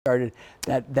started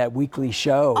that weekly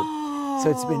show.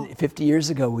 So it's been 50 years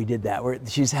ago we did that.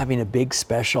 She's having a big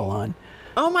special on.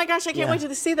 Oh my gosh, I can't wait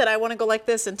to see that. I want to go like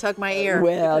this and tug my ear.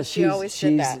 Well, she always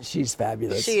did that. She's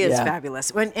fabulous. She is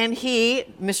fabulous. And he,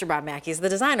 Mr. Bob Mackie, is the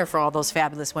designer for all those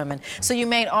fabulous women. So you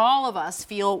made all of us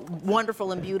feel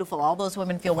wonderful and beautiful. All those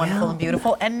women feel wonderful and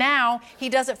beautiful. And now he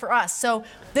does it for us. So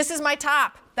this is my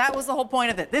top. That was the whole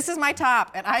point of it. This is my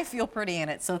top, and I feel pretty in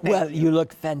it. So thank you. Well, you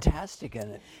look fantastic in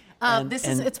it.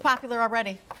 It's popular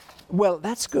already. Well,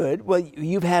 that's good. Well,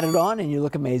 you've had it on and you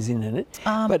look amazing in it.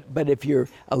 But if you're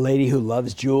a lady who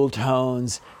loves jewel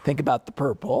tones, think about the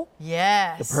purple.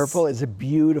 Yes. The purple is a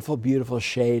beautiful, beautiful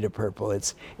shade of purple.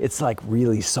 It's like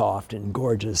really soft and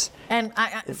gorgeous. And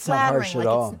it's not harsh at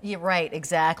all. You're right,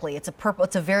 exactly. It's a purple.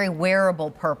 It's a very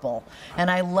wearable purple, and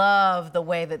I love the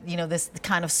way that this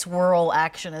kind of swirl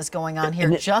action is going on here,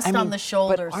 on the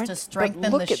shoulders to strengthen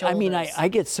the shoulders. I mean, I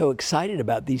get so excited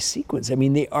about these sequins. I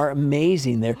mean, they are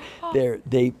amazing.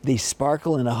 They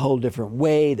sparkle in a whole different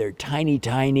way. They're tiny,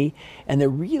 tiny, and they're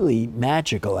really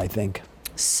magical, I think.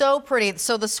 So pretty.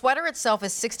 So the sweater itself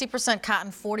is 60%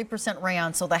 cotton, 40%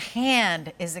 rayon. So the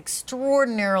hand is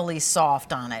extraordinarily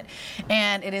soft on it.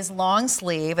 And it is long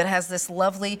sleeve. It has this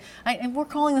lovely, and we're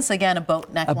calling this again a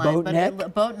boat neckline. A boat neck? A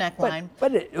boat neckline.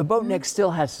 But a boat neck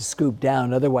still has to scoop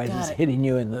down. Otherwise it's hitting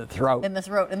you in the throat. In the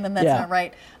throat, and then that's not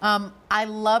right. I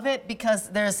love it because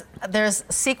there's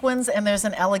sequins and there's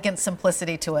an elegant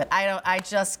simplicity to it. I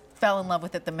just fell in love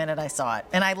with it the minute I saw it.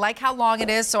 And I like how long it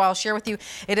is, so I'll share with you.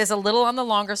 It is a little on the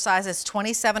longer size. It's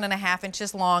 27.5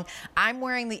 inches long. I'm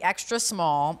wearing the extra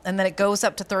small, and then it goes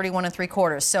up to 31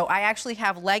 3/4. So I actually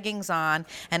have leggings on,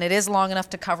 and it is long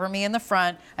enough to cover me in the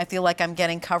front. I feel like I'm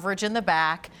getting coverage in the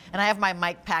back, and I have my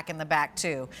mic pack in the back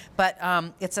too. But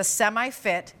it's a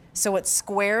semi-fit, so it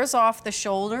squares off the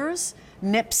shoulders,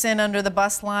 nips in under the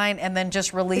bust line, and then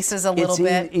just releases a little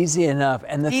bit. It's easy enough.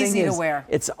 And the thing is, to wear.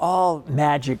 It's all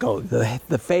magical.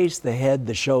 The face, the head,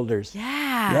 the shoulders.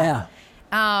 Yeah.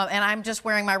 And I'm just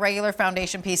wearing my regular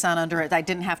foundation piece on under it. I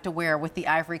didn't have to wear with the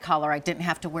ivory color. I didn't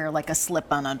have to wear like a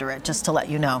slip-on under it, just to let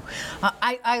you know.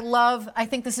 I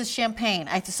think this is champagne.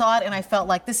 I saw it and I felt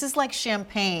like this is like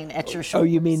champagne at your shoulders.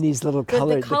 Oh, you mean these little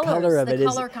colors? The color of it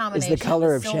is the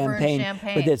color of champagne,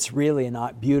 but it's really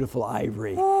not beautiful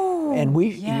ivory. Ooh, and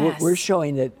we're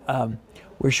showing it.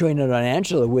 We're showing it on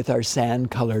Angela with our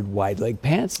sand-colored wide leg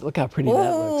pants. Look how pretty that looks.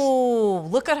 Oh,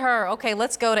 look at her. Okay,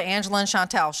 let's go to Angela and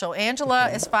Chantel. So Angela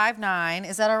is 5'9".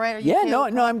 Is that all right? No,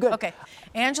 I'm good. Okay.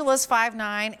 Angela's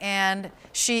 5'9", and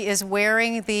she is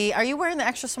wearing are you wearing the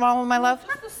extra small one, my love?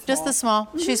 Just the small.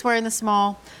 Mm-hmm. She's wearing the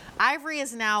small. Ivory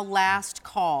is now last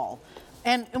call.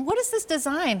 And what is this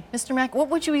design, Mr. Mack? What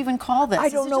would you even call this? I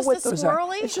don't know what those are.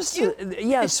 It's just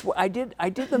yes. I did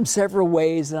them several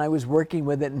ways, and I was working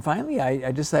with it, and finally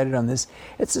I decided on this.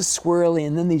 It's a swirly,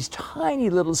 and then these tiny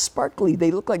little sparkly.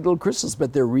 They look like little crystals,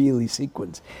 but they're really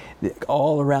sequins,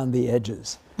 all around the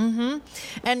edges. Mm-hmm.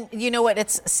 And you know what?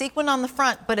 It's sequin on the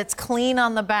front, but it's clean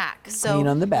on the back. So, clean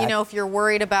on the back. If you're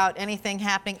worried about anything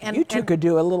happening. And you two could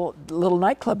do a little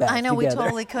nightclub act I know, together. We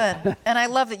totally could. And I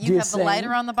love that you have the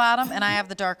lighter on the bottom, and I have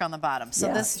the dark on the bottom.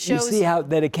 So this shows... You see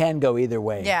that it can go either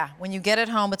way. Yeah. When you get it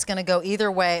home, it's going to go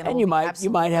either way. And you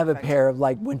might have a pair of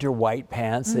like winter white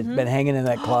pants that have been hanging in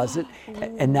that closet.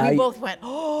 And now we both went,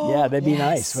 yeah, that'd be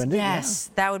nice, wouldn't it? Yes,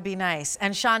 that would be nice.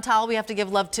 And Chantal, we have to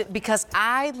give love to, because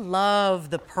I love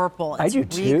the purple. I do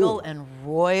regal and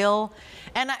royal,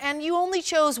 and you only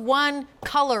chose one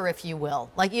color, if you will,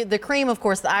 like the cream, of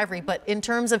course, the ivory. But in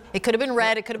terms of, it could have been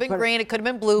red, it could have been green, it could have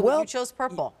been blue, but you chose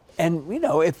purple. And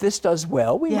if this does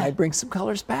well, we might bring some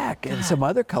colors back and some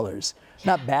other colors.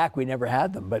 Not back, we never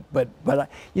had them, but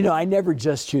I never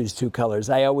just choose two colors.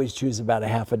 I always choose about a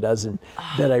half a dozen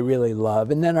that I really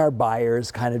love, and then our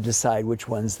buyers kind of decide which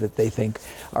ones that they think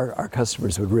our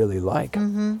customers would really like.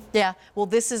 Mm-hmm. Yeah. Well,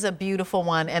 this is a beautiful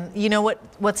one, and you know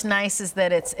what's nice is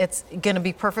that it's going to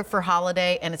be perfect for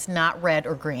holiday, and it's not red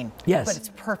or green. Yes. But it's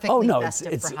perfectly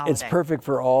festive for holiday. It's perfect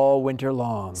for all winter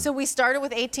long. So we started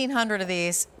with 1,800 of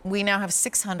these. We now have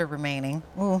 600 remaining.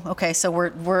 Ooh, okay, so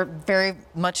we're very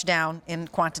much down in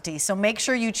quantity. So make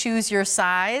sure you choose your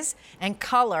size and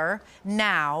color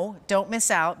now. Don't miss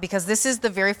out, because this is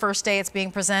the very first day it's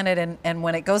being presented, and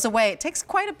when it goes away, it takes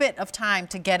quite a bit of time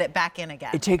to get it back in again.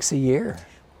 It takes a year,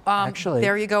 actually.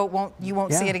 There you go. You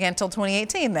won't see it again until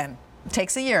 2018 then. It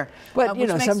takes a year. But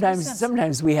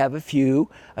sometimes we have a few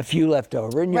left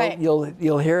over, and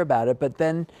you'll hear about it. But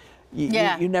then,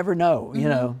 you never know, you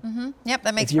know. Yep,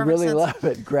 that makes If you perfect really sense.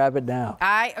 love it, grab it now.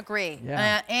 I agree.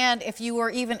 Yeah. And if you are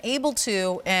even able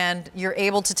to, and you're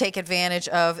able to take advantage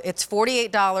of, it's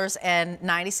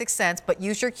 $48.96, but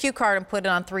use your Q card and put it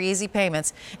on 3 easy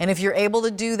payments. And if you're able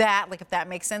to do that, like if that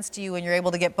makes sense to you and you're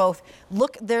able to get both,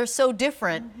 look, they're so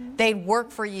different. They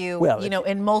work for you, Well, you know,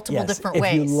 in multiple different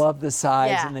ways. If you love the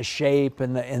size Yeah. and the shape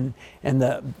and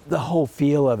the whole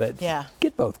feel of it, Yeah.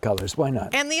 get both colors. Why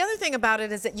not? And the other thing about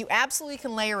it is that you absolutely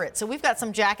can layer it. So we've got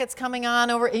some jackets coming on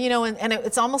over, you know, and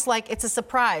it's almost like it's a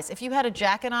surprise. If you had a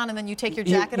jacket on and then you take your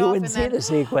jacket you off, wouldn't and see then the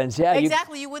sequins. Yeah,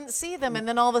 exactly, you wouldn't see them, and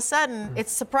then all of a sudden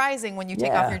it's surprising when you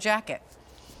take off your jacket.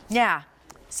 Yeah.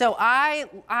 So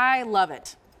I love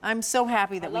it. I'm so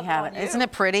happy that we have it. Isn't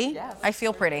it pretty? Yes. I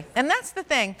feel pretty. And that's the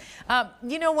thing.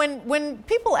 You know, when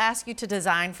people ask you to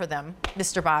design for them,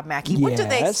 Mr. Bob Mackie, what do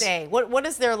they Yes. say? What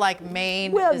is their like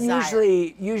main Well, desire?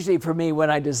 usually for me,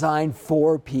 when I design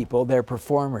for people, they're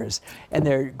performers, and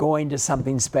they're going to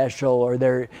something special, or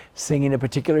they're singing a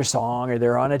particular song, or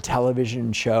they're on a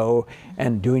television show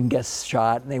and doing guest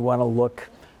shot, and they want to look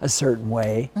a certain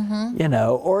way, you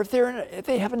know, or if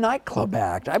they have a nightclub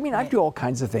act. I mean, I do all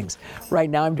kinds of things. Right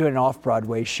now, I'm doing an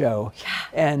off-Broadway show,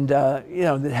 and you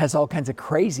know, that has all kinds of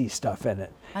crazy stuff in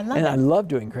it. I love and it. I love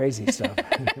doing crazy stuff.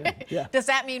 Yeah. Does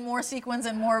that mean more sequins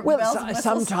and more Well, bells and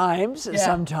whistles?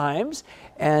 sometimes.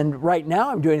 And right now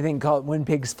I'm doing a thing called When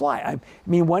Pigs Fly. I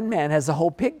mean, one man has a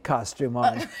whole pig costume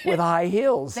on with high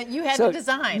heels. That you had to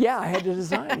design. Yeah, I had to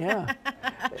design, yeah.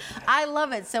 I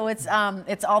love it. So it's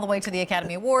all the way to the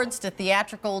Academy Awards, to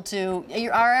theatrical, to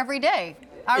our everyday,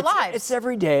 our lives. It's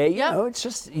every day, you Yep. know, it's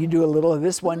just, you do a little of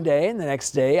this one day, and the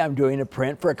next day I'm doing a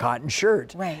print for a cotton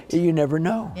shirt. Right. You never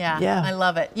know. Yeah, I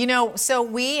love it. You know, so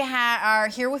we are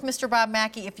here with Mr. Bob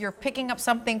Mackie. If you're picking up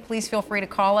something, please feel free to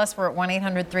call us. We're at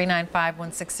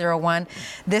 1-800-395-1601.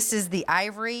 This is the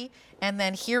ivory. And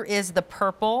then here is the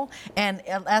purple. And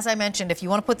as I mentioned, if you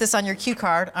want to put this on your cue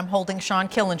card, I'm holding Sean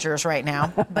Killinger's right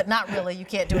now, but not really. You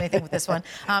can't do anything with this one.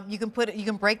 You can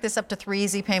break this up to 3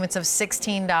 easy payments of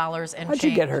 $16 and How'd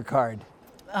you get her card?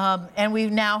 And we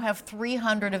now have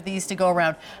 300 of these to go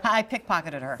around. I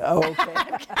pickpocketed her. Oh, okay.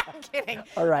 I'm kidding.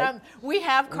 All right. We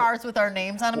have cards with our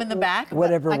names on them in the back. but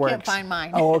Whatever I works. can't find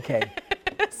mine. Oh, okay.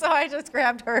 So I just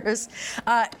grabbed hers.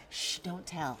 Shh, don't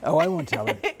tell. Oh, I won't tell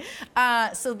her.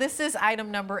 So this is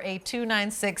item number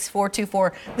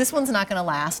A296424. This one's not going to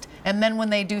last. And then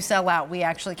when they do sell out, we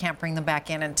actually can't bring them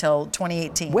back in until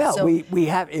 2018. Well, so, we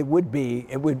have, it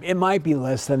might be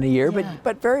less than a year, Yeah.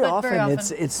 but very But often, very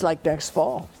often. it's like next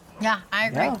fall. Yeah, I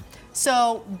agree. Yeah.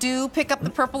 So do pick up the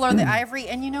purple or the ivory.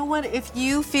 And you know what? If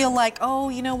you feel like, oh,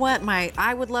 you know what?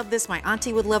 I would love this, my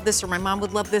auntie would love this, or my mom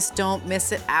would love this, don't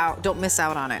miss it out. Don't miss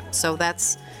out on it. So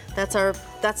that's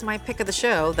my pick of the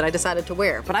show that I decided to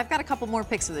wear. But I've got a couple more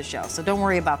picks of the show, so don't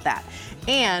worry about that.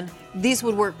 And these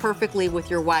would work perfectly with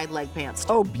your wide leg pants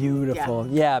too. Oh, beautiful.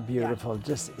 Yeah, beautiful.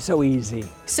 Just so easy.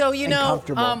 So, you and know,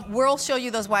 comfortable. we'll show you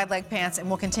those wide leg pants, and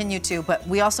we'll continue to, but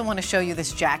we also want to show you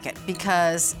this jacket,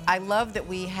 because I love that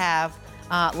we have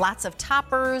lots of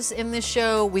toppers in this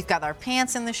show. We've got our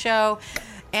pants in the show.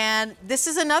 And this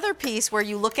is another piece where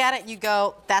you look at it and you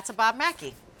go, that's a Bob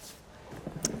Mackie.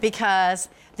 Because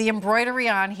the embroidery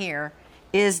on here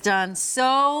is done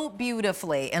so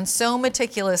beautifully and so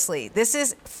meticulously. This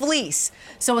is fleece,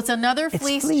 so it's another It's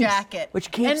fleece jacket.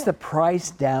 which keeps And- the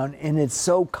price down, and it's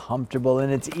so comfortable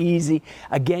and it's easy.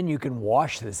 Again, you can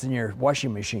wash this in your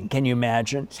washing machine. Can you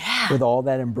imagine? Yeah. With all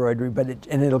that embroidery, but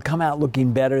it'll come out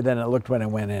looking better than it looked when it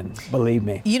went in. Believe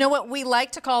me. You know what? We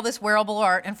like to call this wearable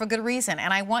art, and for good reason.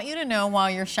 And I want you to know while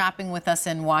you're shopping with us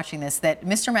and watching this that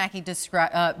Mr. Mackie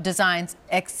designs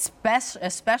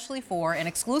especially for and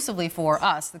exclusively for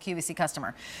us, the QVC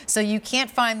customer. So you can't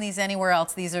find these anywhere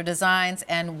else. These are designs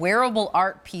and wearable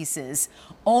art pieces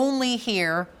only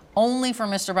here, only for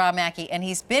Mr. Bob Mackie, and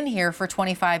he's been here for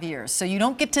 25 years. So you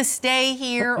don't get to stay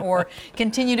here or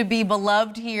continue to be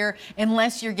beloved here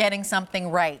unless you're getting something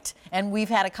right. And we've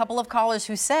had a couple of callers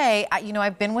who say, you know,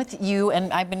 I've been with you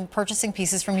and I've been purchasing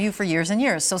pieces from you for years and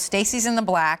years. So Stacy's in the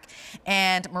black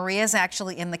and Maria's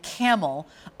actually in the camel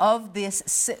of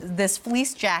this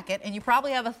fleece jacket. And you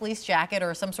probably have a fleece jacket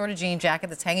or some sort of jean jacket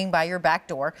that's hanging by your back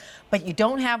door, but you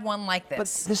don't have one like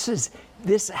this. But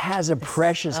this has a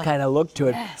precious kind of look to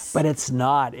it, yes. but it's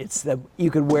not. You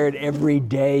can wear it every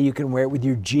day. You can wear it with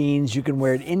your jeans. You can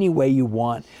wear it any way you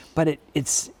want. But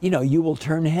it's you will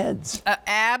turn heads.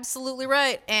 Absolutely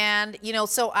right. And, you know,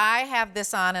 so I have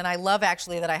this on, and I love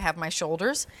actually that I have my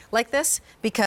shoulders like this because